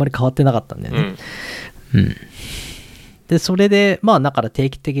形はあまり変わってなかったんだよね。で、それで、まあ、だから定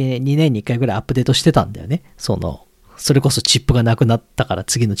期的に2年に1回ぐらいアップデートしてたんだよね。それこそチップがなくなったから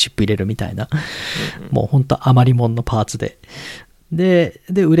次のチップ入れるみたいな。もう本当余り物のパーツで。で、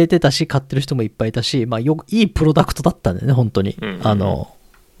売れてたし、買ってる人もいっぱいいたし、まあ、いいプロダクトだったんだよね、本当に。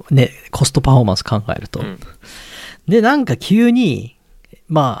ね、コストパフォーマンス考えると。で、なんか急に、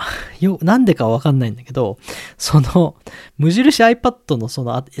まあ、なんでかわかんないんだけど、その、無印 iPad のそ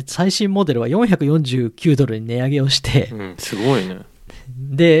の最新モデルは449ドルに値上げをして、すごいね。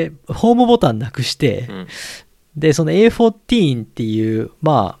で、ホームボタンなくして、で、その A14 っていう、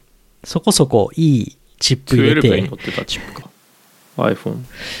まあ、そこそこいいチップ入れて。12に乗ってたチップか。iPhone。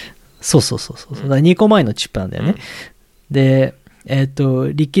そう。だから2個前のチップなんだよね。で、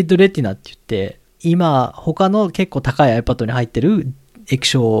リキッドレティナって言って、今、他の結構高い iPad に入ってる液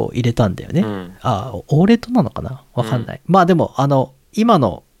晶を入れたんだよね。オーレットなのかなわかんない。まあでも、今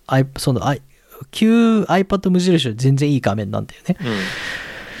の、その、旧 iPad 無印より全然いい画面なんだよね。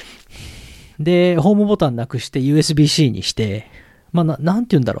で、ホームボタンなくして USB-C にして、まあなん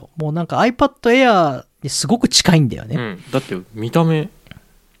て言うんだろう。もうなんか iPad Air にすごく近いんだよね。だって見た目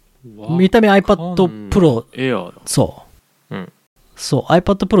iPad Pro。Air だ。そう、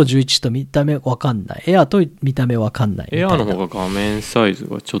iPad Pro 11と見た目わかんない。Air と見た目わかんない。Air の方が画面サイズ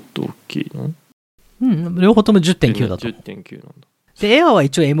がちょっと大きいの？両方とも 10.9 だと。10.9 なんだ。で、Air は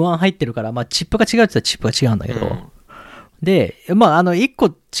一応 M1 入ってるから、まあチップが違うって言ったらチップが違うんだけど。で、まあ一個違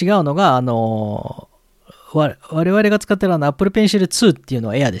うのが、我々が使ってるApple Pencil 2っていうの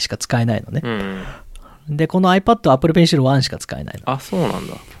は Air でしか使えないのね。で、この iPad は Apple Pencil 1しか使えないの。あ、そうなん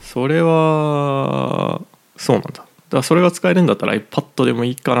だ。それは、そうなんだ。だからそれが使えるんだったら iPad でも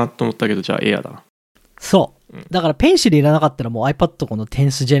いいかなと思ったけど、じゃあ Air だな。そう。だからペンシルいらなかったらもう iPad この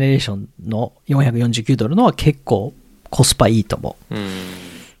 10th ジェネレーションの449ドルのは結構コスパいいと思う。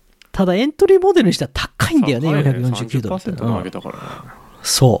ただエントリーモデルにしては高いんだよね、449ドルって。上げたからね。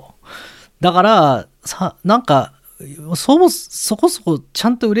そう。だから、なんか、そこそこちゃ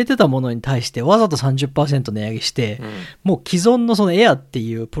んと売れてたものに対してわざと 30% 値上げして、もう既存のそのエアって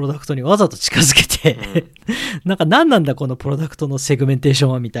いうプロダクトにわざと近づけて、なんか何なんだこのプロダクトのセグメンテーショ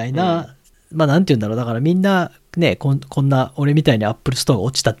ンはみたいな、まあなんて言うんだろう、だからみんなね、こんな俺みたいにアップルストアが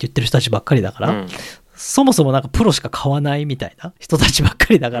落ちたって言ってる人たちばっかりだから、そもそもなんかプロしか買わないみたいな人たちばっか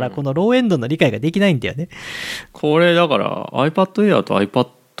りだから、このローエンドの理解ができないんだよね。これだから iPad Air と iPad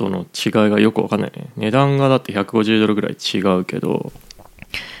の違いがよく分かんないね。値段がだって150ドルぐらい違うけど、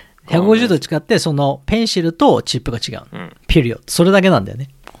150ドル違ってそのペンシルとチップが違う、ピリオド、それだけなんだよね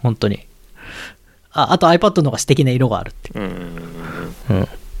本当に。あと iPad の方が素敵な色があるっていう。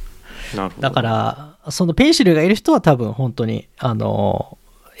なるほど。だから、そのペンシルがいる人は多分本当に、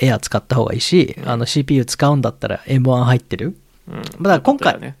エア使った方がいいし、CPU 使うんだったら M1 入ってる。だから今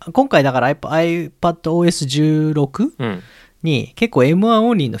回だから iPadOS16、に結構 M1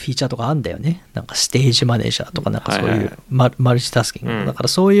 オンリーのフィーチャーとかあんだよね。なんかステージマネージャーとかなんかそういうマルチタスキング。だから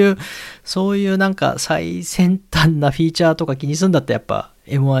そういうなんか最先端なフィーチャーとか気にするんだったらやっぱ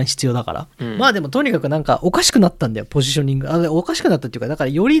M1 必要だから。まあでもとにかくなんかおかしくなったんだよ、ポジショニング。おかしくなったっていうか、だから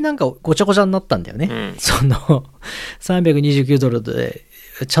よりなんかごちゃごちゃになったんだよね。その$329で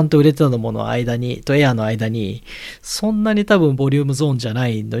ちゃんと売れてたもの間にとエアの間にそんなに多分ボリュームゾーンじゃな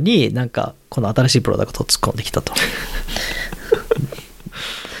いのになんかこの新しいプロダクトを突っ込んできたと。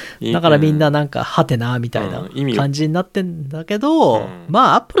だからみんななんかはてなみたいな感じになってんだけど、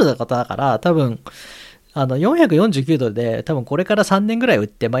まあアップルの方だから多分$449で多分これから3年ぐらい売っ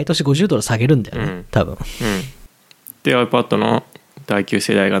て毎年$50下げるんだよね、多分。で iPad の第9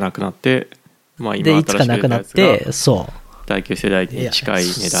世代がなくなって、まあ今新しいやつがでいつかなくなってそう第9世代に近い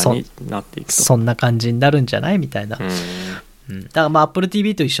値段になっていくと。そんな感じになるんじゃないみたいな。だからまあ Apple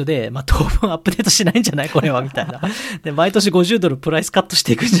TV と一緒で、まあ当分アップデートしないんじゃないこれはみたいな。で毎年$50プライスカットし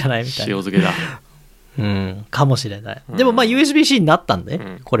ていくんじゃないみたいな。塩漬けだ。かもしれない。でもまあ USB-C になったんで、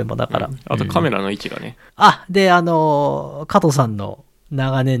これもだから。あとカメラの位置がね。で加藤さんの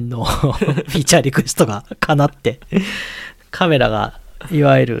長年のフィーチャーリクエストが叶って、カメラがい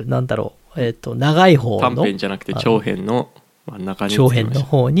わゆるなんだろう、長い方の短辺じゃなくて長辺の真ん中に長辺の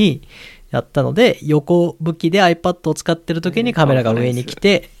方にやったので、横向きで iPad を使ってる時にカメラが上に来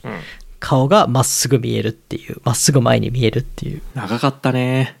て、顔がまっすぐ見えるっていう、まっすぐ前に見えるっていう。長かった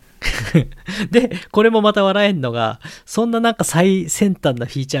ね。でこれもまた笑えんのが、そんななんか最先端な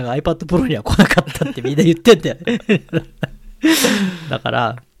フィーチャーが iPad Pro には来なかったってみんな言ってんだよね。だか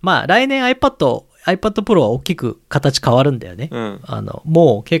らまあ来年 iPad Pro は大きく形変わるんだよね。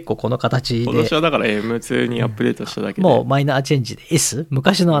もう結構この形で。今年はだから M2 にアップデートしただけで。もうマイナーチェンジで S？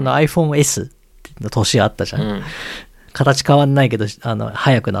 昔のiPhone S の年あったじゃん。形変わんないけど、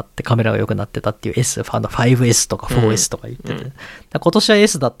速くなってカメラが良くなってたっていう S、5S とか 4S とか言ってて。今年は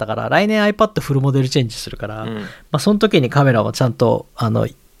S だったから、来年 iPad フルモデルチェンジするから、まあその時にカメラもちゃんと、変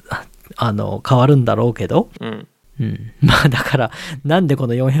わるんだろうけど、まあだからなんでこ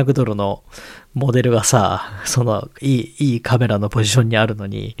の$400のモデルがさ、そのいいカメラのポジションにあるの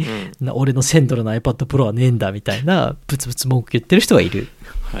に、俺の$1000の iPad Pro はねえんだみたいなブツブツ文句言ってる人がいる。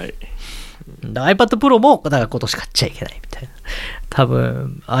はい。だから iPad Pro もだから今年買っちゃいけないみたいな。多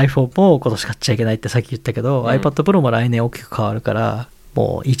分 iPhone も今年買っちゃいけないってさっき言ったけど、iPad Pro も来年大きく変わるから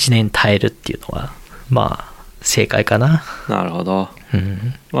もう1年耐えるっていうのはまあ正解かな。なるほど。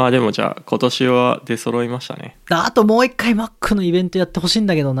まあでもじゃあ今年は出揃いましたね。あともう一回 Mac のイベントやってほしいん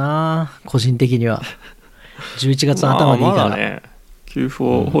だけどな、個人的には。11月の頭でいいから。まだね、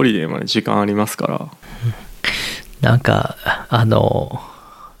Q4 ホリデーまで時間ありますから。なんか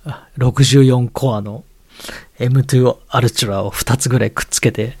64コアの M2 Ultra を2つぐらいくっつ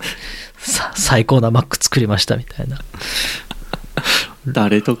けて最高な Mac 作りましたみたいな。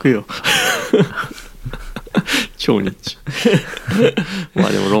誰得よ。超ニッチ。ま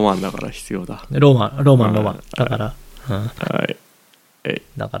あでもロマンだから必要だ。ロマンだから、はい。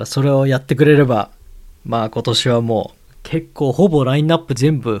だからそれをやってくれれば、まあ今年はもう結構ほぼラインナップ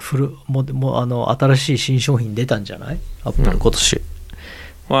全部新しい新商品出たんじゃない？アップル今年。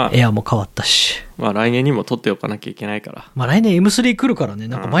エアも変わったし。まあ来年にも取っておかなきゃいけないから。まあ来年 M3 来るからね、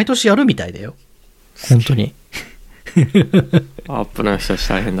なんか毎年やるみたいだよ。本当に。アップルの人たち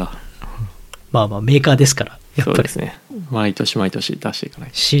大変だ。まあまあメーカーですからやっぱり。そうですね。毎年出していかない。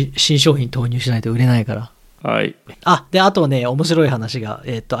新商品投入しないと売れないから。はい。であとね、面白い話が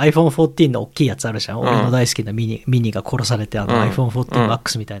iPhone 14の大きいやつあるじゃん。俺の大好きなミニが殺されてiPhone 14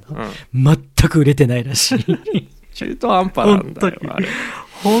 Max みたいな、全く売れてないらしい。中途半端なんだよあれ。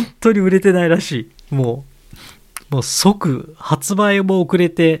本当に売れてないらしい。もう即発売も遅れ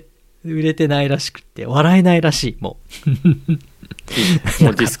て売れてないらしくて笑えないらしい。もうデ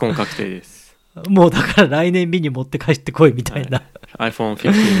ィスコン確定です。もうだから来年ミニ持って帰ってこいみたいな、iPhone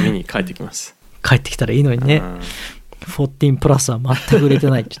 15ミニ帰ってきます。帰ってきたらいいのにね。14プラスは全く売れて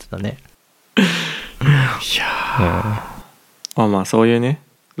ないって言ってたね。いやまあそういうね、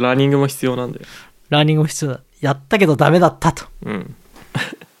ラーニングも必要なんだよ。ラーニングも必要だ。やったけどダメだったと。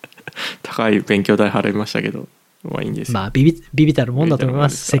高い勉強代払いましたけど、まあいいんですよ。まあビビたるもんだと思いま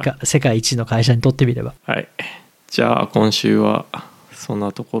す。世界一の会社にとってみれば。はい。じゃあ今週はそん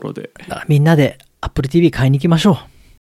なところで。みんなで Apple TV 買いに行きましょう。